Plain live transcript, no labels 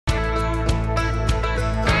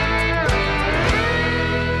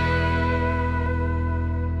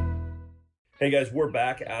Hey guys, we're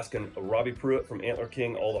back asking Robbie Pruitt from Antler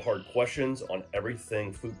King all the hard questions on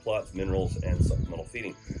everything food plots, minerals, and supplemental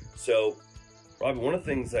feeding. So, Robbie, one of the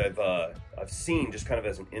things that I've seen just kind of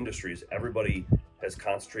as an industry is everybody has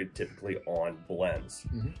concentrated typically on blends,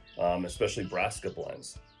 especially Brassica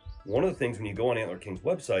blends. One of the things when you go on Antler King's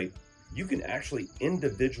website, you can actually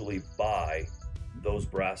individually buy those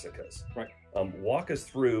Brassicas. Right. Walk us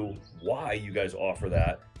through why you guys offer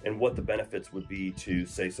that and what the benefits would be to,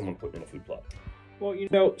 say, someone putting in a food plot. Well, you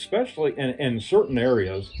know, especially in certain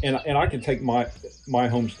areas, and I can take my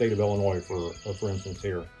home state of Illinois for instance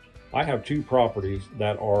here. I have two properties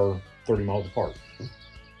that are 30 miles apart.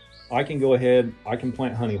 I can go ahead, I can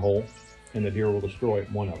plant honey hole, and the deer will destroy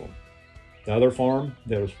one of them. The other farm,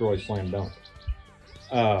 they'll destroy slam dunk.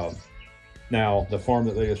 Now, the farm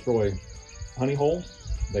that they destroy honey hole,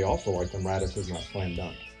 they also like them radishes, not slam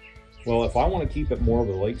dunk. Well, if I want to keep it more of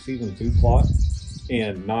a late season food plot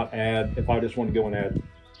and not add, if I just want to go and add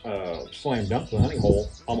slam dunk to the honey hole,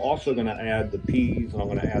 I'm also going to add the peas and I'm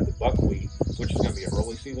going to add the buckwheat, which is going to be an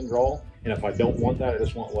early season draw. And if I don't want that, I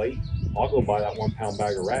just want late, I'll go buy that 1 pound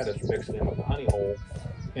bag of radish, mix it in with the honey hole.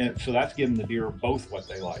 And so that's giving the deer both what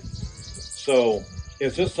they like. So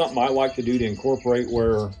it's just something I like to do to incorporate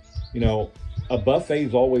where, you know, a buffet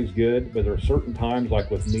is always good, but there are certain times, like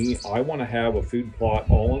with me, I want to have a food plot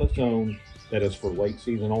all on its own that is for late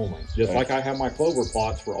season only. Just like I have my clover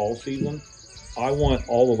plots for all season, I want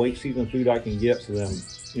all the late season food I can get to them,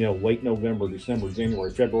 you know, late November, December,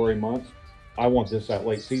 January, February months. I want this that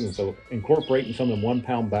late season. So incorporating some of the 1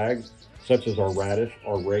 pound bags, such as our radish,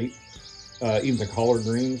 our rape, even the collard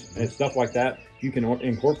greens and stuff like that, you can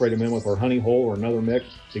incorporate them in with our honey hole or another mix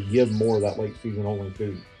to give more of that late season only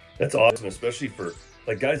food. That's awesome, especially for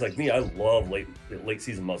like guys like me. I love late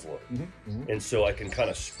season muzzleloader, and so I can kind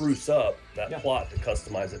of spruce up that plot to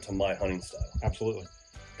customize it to my hunting style. Absolutely,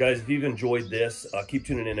 guys. If you've enjoyed this, keep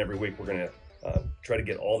tuning in every week. We're gonna try to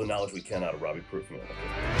get all the knowledge we can out of Robbie Pruitt from Antler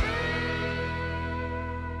King.